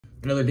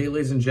Another day,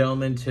 ladies and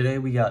gentlemen. Today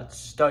we got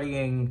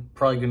studying,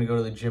 probably gonna go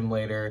to the gym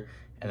later,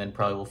 and then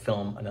probably will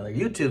film another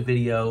YouTube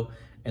video.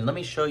 And let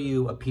me show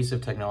you a piece of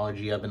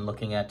technology I've been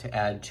looking at to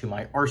add to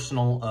my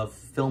arsenal of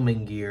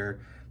filming gear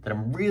that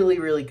I'm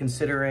really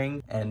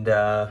considering. And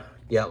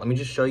yeah, let me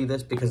just show you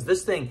this, because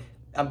this thing,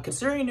 I'm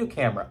considering a new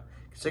camera.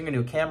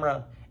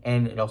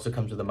 And it also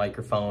comes with a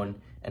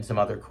microphone and some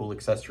other cool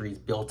accessories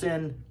built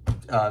in.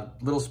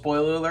 Little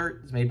spoiler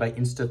alert, it's made by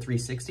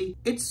Insta360.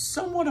 It's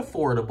somewhat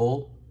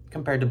affordable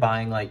compared to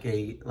buying like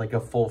a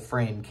full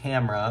frame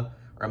camera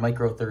or a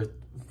micro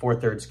four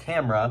thirds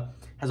camera.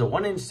 Has a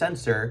 1-inch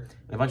sensor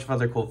and a bunch of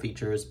other cool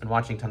features. Been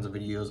watching tons of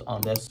videos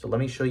on this. So let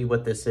me show you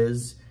what this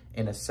is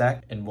in a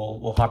sec, and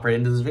we'll hop right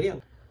into this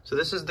video. So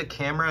this is the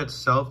camera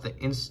itself, the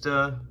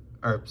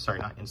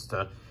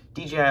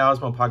DJI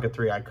Osmo Pocket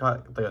 3. I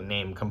got the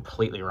name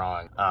completely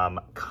wrong.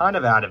 Kind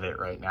of out of it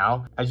right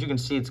now. As you can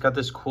see, it's got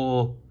this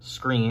cool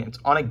screen. It's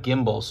on a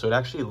gimbal, so it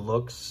actually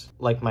looks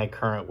like my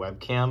current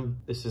webcam.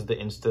 This is the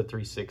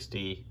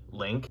Insta360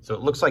 Link. So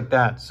it looks like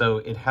that. So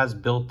it has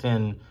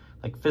built-in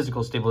like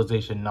physical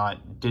stabilization,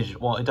 not digital.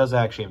 Well, it does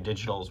actually have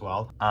digital as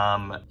well.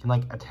 You can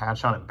like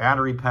attach on a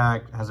battery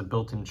pack. It has a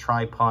built-in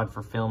tripod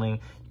for filming.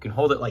 You can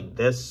hold it like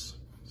this.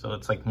 So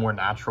it's like more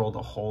natural to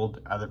hold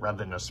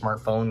rather than a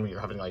smartphone where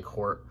you're having to like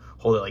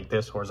hold it like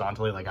this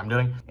horizontally like I'm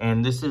doing.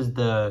 And this is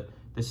the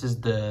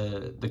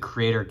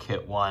creator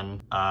kit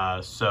one.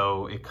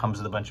 So it comes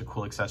with a bunch of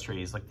cool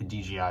accessories like the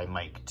DJI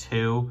Mic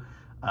 2.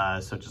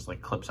 So it just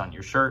like clips on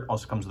your shirt.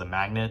 Also comes with a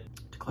magnet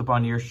to clip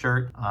onto your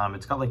shirt.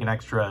 It's got like an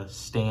extra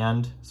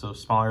stand, so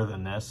smaller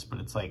than this, but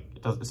it's like,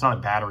 it's not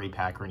a battery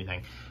pack or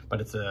anything, but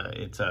it's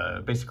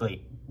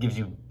basically gives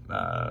you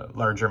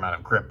larger amount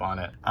of grip on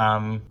it.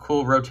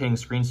 Cool rotating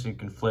screen, so you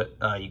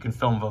can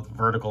film both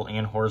vertical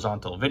and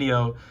horizontal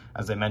video.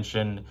 As I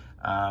mentioned,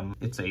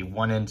 it's a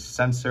 1-inch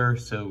sensor,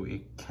 so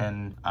it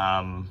can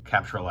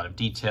capture a lot of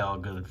detail,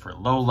 good for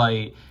low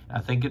light. I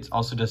think it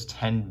also does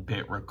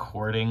 10-bit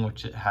recording,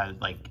 which it has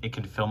it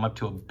can film up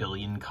to 1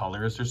 billion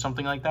colors or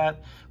something like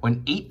that,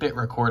 when 8-bit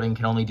recording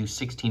can only do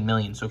 16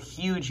 million. So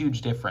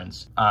huge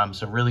difference.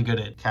 So really good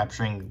at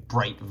capturing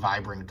bright,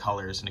 vibrant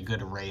colors and a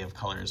good array of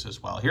colors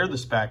as well. Here are the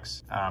specs.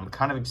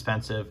 Kind of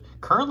expensive.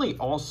 Currently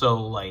also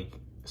like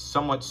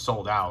somewhat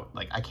sold out.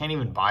 Like I can't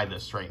even buy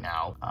this right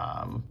now.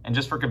 And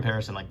just for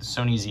comparison, like the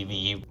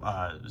Sony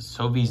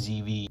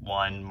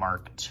ZV-1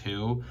 Mark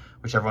II,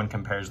 which everyone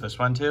compares this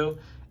one to,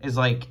 is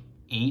like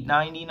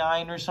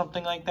 $899 or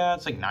something like that.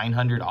 It's like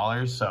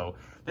 $900. So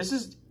this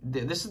is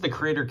the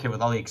creator kit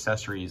with all the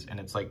accessories, and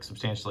it's like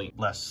substantially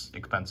less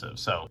expensive.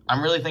 So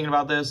I'm really thinking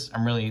about this.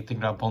 I'm really thinking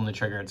about pulling the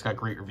trigger. It's got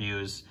great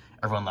reviews.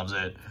 Everyone loves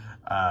it.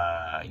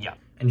 Yeah.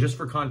 And just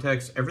for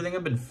context, everything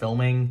I've been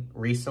filming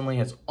recently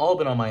has all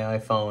been on my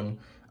iPhone.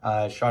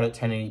 Shot at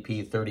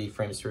 1080p, 30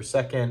 frames per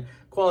second.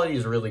 Quality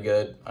is really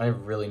good. I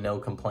have really no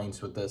complaints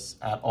with this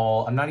at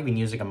all. I'm not even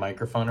using a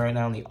microphone right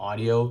now in the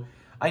audio.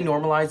 I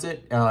normalize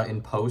it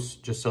in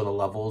post just so the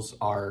levels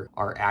are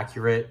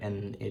accurate,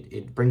 and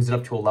it brings it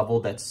up to a level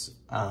that's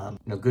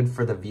good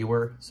for the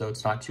viewer. So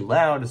it's not too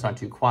loud, it's not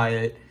too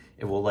quiet.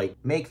 It will like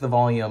make the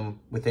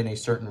volume within a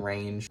certain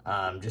range,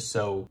 just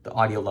so the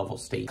audio level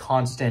stays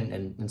constant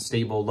and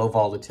stable, low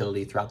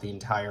volatility throughout the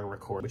entire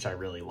record, which I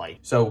really like.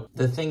 So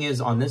the thing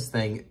is, on this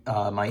thing,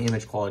 my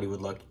image quality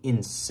would look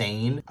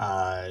insane.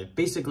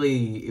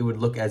 Basically, it would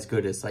look as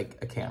good as like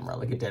a camera,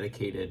 like a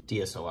dedicated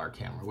DSLR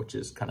camera, which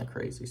is kind of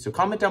crazy. So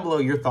comment down below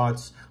your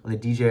thoughts on the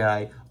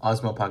DJI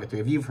Osmo Pocket 3.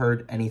 If you've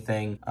heard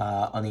anything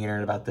on the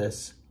internet about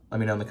this,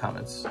 let me know in the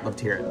comments. Love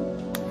to hear it.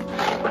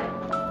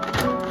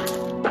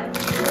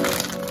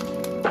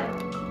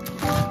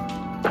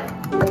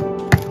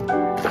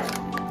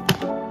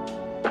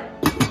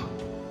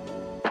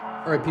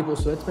 All right, people,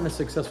 so it's been a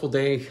successful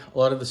day. A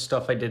lot of the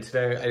stuff I did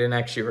today, I didn't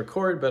actually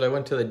record, but I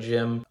went to the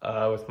gym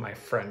with my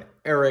friend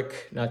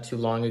Eric not too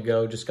long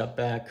ago. Just got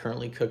back,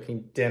 currently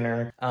cooking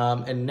dinner.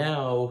 And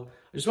now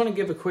I just want to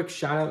give a quick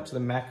shout out to the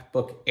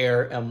MacBook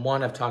Air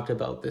M1. I've talked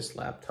about this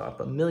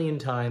laptop a million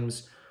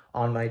times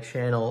on my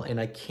channel,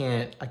 and I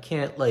can't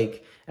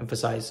like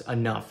emphasize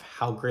enough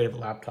how great of a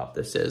laptop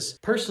this is.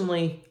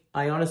 Personally,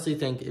 I honestly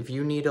think if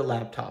you need a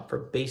laptop for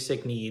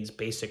basic needs,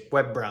 basic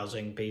web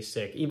browsing,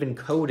 basic even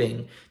coding,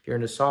 if you're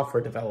into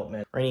software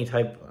development or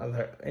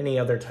any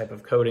other type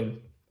of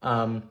coding,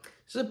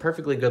 this is a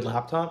perfectly good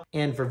laptop.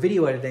 And for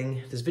video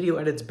editing, this video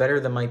edits better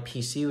than my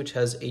PC, which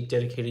has a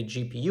dedicated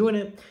GPU in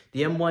it.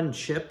 The M1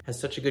 chip has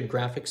such a good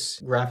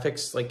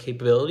graphics like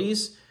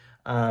capabilities.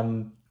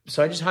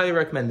 So I just highly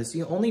recommend this.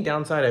 The only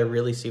downside I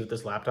really see with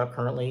this laptop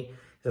currently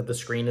is that the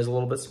screen is a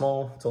little bit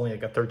small. It's only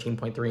like a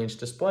 13.3-inch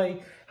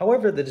display.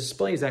 However, the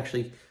display is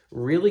actually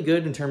really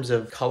good in terms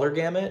of color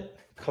gamut,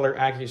 color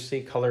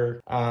accuracy,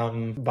 color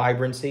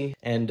vibrancy,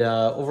 and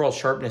overall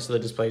sharpness of the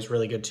display is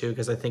really good too,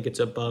 because I think it's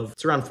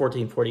around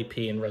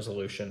 1440p in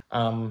resolution,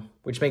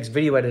 which makes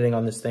video editing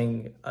on this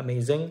thing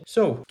amazing.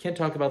 So can't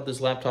talk about this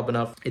laptop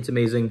enough. It's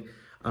amazing.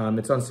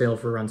 It's on sale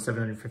for around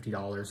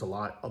 $750 a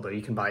lot, although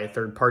you can buy a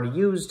third-party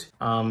used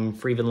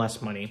for even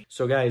less money.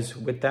 So guys,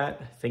 with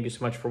that, thank you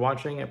so much for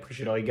watching. I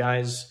appreciate all you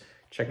guys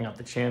checking out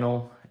the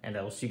channel, and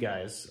I will see you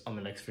guys on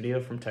the next video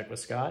from Tech with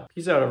Scott.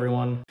 Peace out,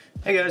 everyone.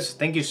 Hey guys,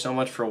 thank you so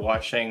much for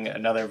watching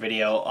another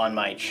video on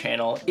my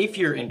channel. If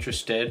you're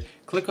interested,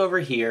 click over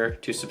here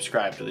to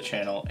subscribe to the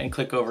channel, and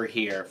click over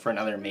here for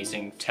another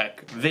amazing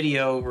tech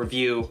video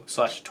review /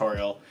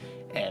 tutorial.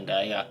 And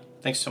yeah,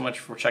 thanks so much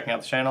for checking out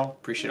the channel.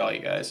 Appreciate all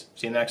you guys.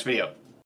 See you in the next video.